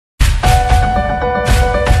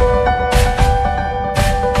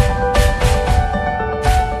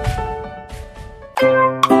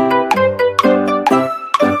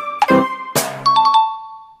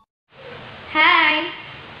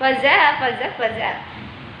What's up?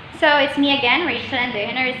 So it's me again, Rachel and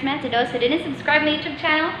Smith. To those who didn't subscribe my YouTube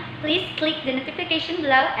channel, please click the notification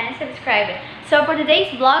below and subscribe it. So for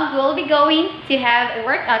today's vlog, we'll be going to have a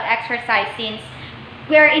workout exercise since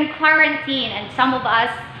we're in quarantine and some of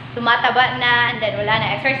us tumataba na and then wala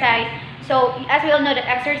na exercise. So as we all know that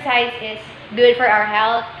exercise is good for our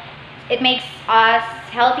health. It makes us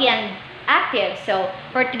healthy and active. So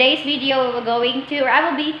for today's video, we will going to, or I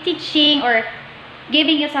will be teaching or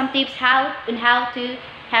giving you some tips on how to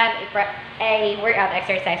have a workout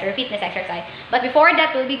exercise or fitness exercise. But before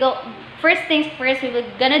that, first things first, we're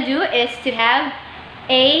gonna do is to have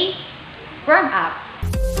a warm up.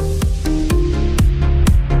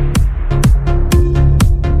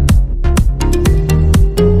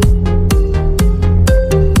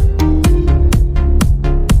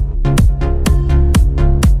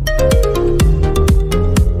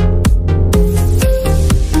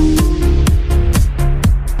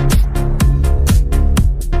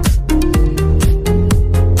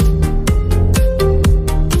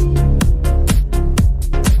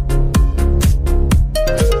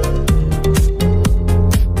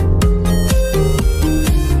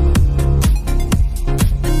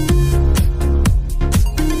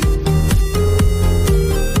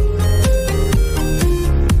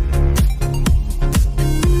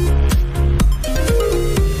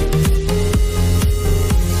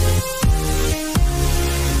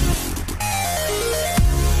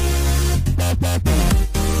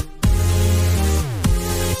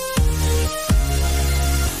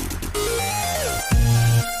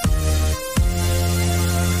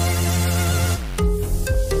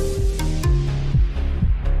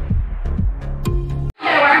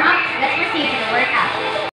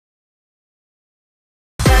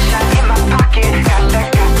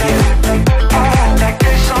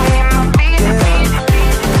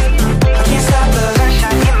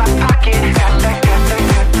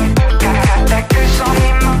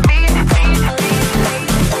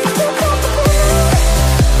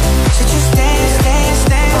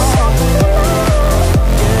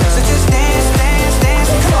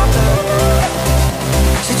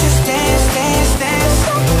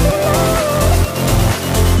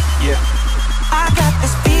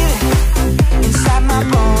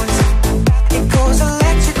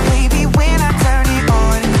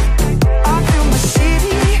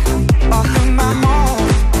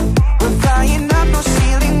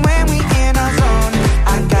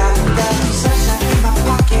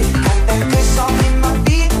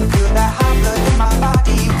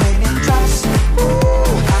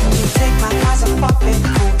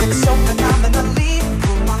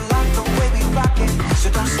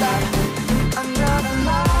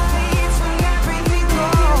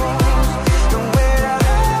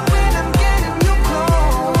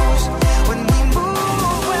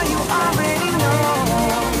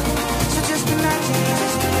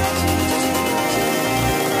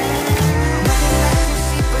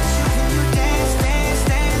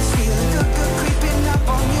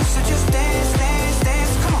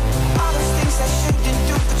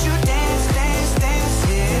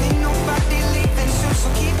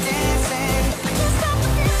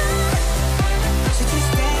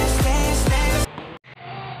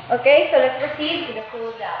 Okay, so let's proceed to the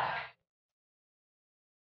cool down.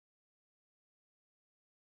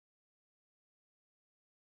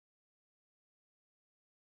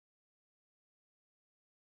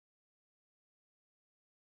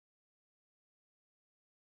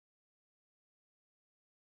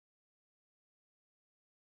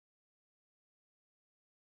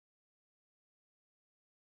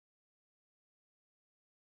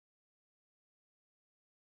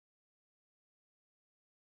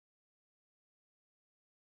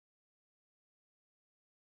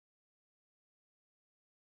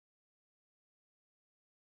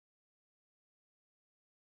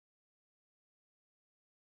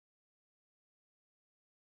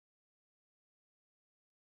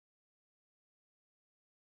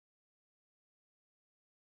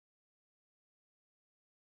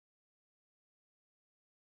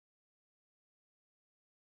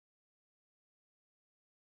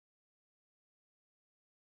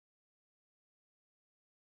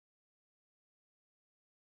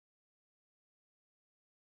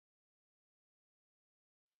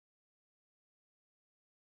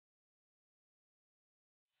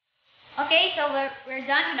 Okay, so we're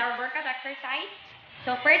done with our workout exercise.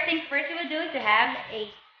 So first things first we will do is to have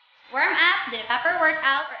a warm up, then a proper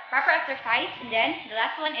workout, or proper exercise, and then the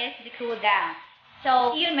last one is the cool down.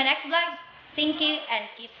 So see you in my next vlog. Thank you and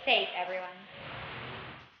keep safe, everyone.